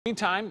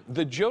Meantime,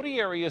 the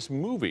Jodi Arias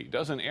movie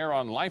doesn't air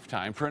on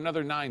Lifetime for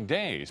another 9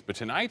 days. But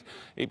tonight,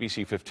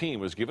 ABC 15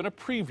 was given a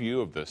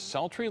preview of the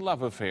sultry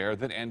love affair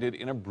that ended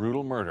in a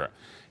brutal murder.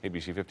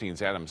 ABC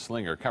 15's Adam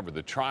Slinger covered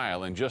the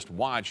trial and just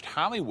watched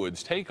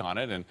Hollywood's take on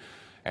it. And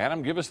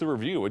Adam, give us the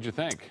review. What'd you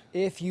think?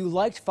 If you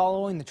liked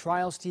following the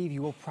trial, Steve,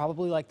 you will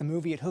probably like the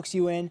movie. It hooks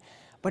you in,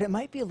 but it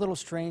might be a little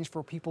strange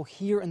for people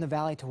here in the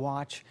Valley to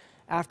watch.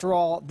 After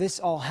all, this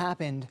all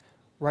happened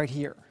right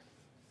here.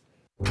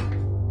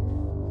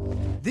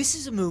 This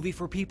is a movie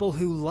for people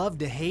who love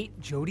to hate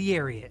Jodi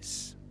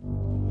Arias.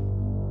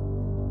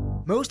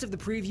 Most of the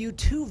preview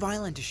too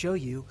violent to show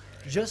you,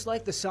 just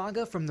like the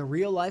saga from the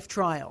real-life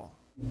trial.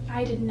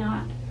 I did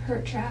not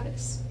hurt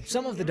Travis.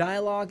 Some of the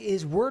dialogue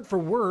is word for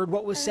word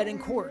what was said in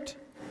court.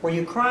 Were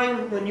you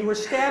crying when you were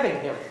stabbing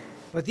him?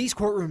 But these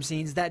courtroom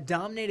scenes that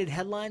dominated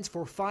headlines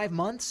for 5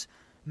 months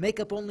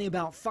make up only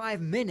about 5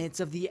 minutes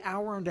of the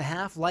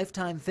hour-and-a-half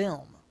Lifetime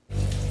film.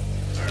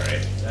 All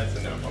right, that's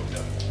enough. I'm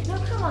done. No,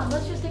 come on,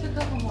 let's just take a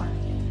couple more.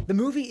 The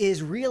movie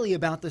is really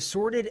about the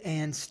sordid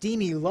and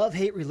steamy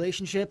love-hate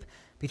relationship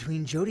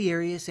between Jodi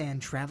Arias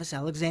and Travis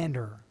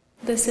Alexander.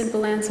 The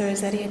simple answer is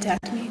that he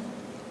attacked me,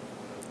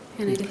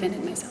 and I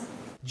defended myself.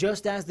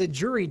 Just as the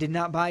jury did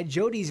not buy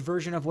Jodi's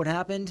version of what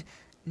happened,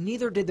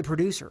 neither did the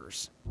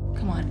producers.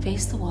 Come on,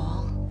 face the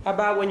wall. How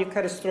about when you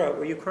cut his throat?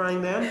 Were you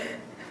crying then?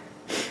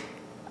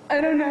 I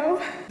don't know.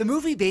 The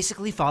movie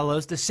basically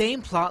follows the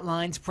same plot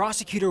lines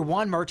prosecutor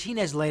Juan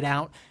Martinez laid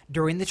out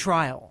during the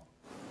trial.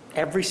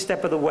 Every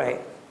step of the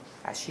way,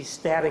 as she's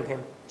stabbing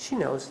him, she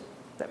knows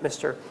that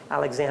Mr.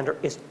 Alexander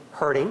is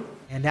hurting.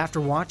 And after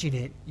watching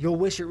it, you'll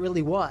wish it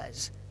really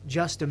was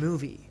just a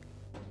movie.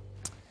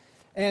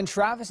 And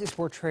Travis is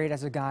portrayed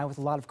as a guy with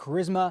a lot of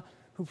charisma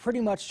who pretty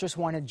much just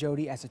wanted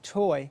Jodi as a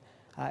toy.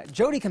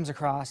 Jodi comes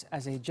across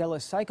as a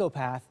jealous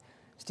psychopath.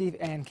 Steve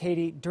and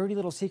Katie, Dirty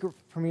Little Secret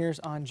premieres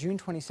on June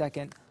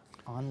 22nd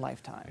on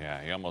Lifetime.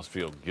 Yeah, you almost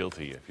feel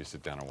guilty if you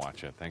sit down and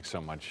watch it. Thanks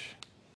so much.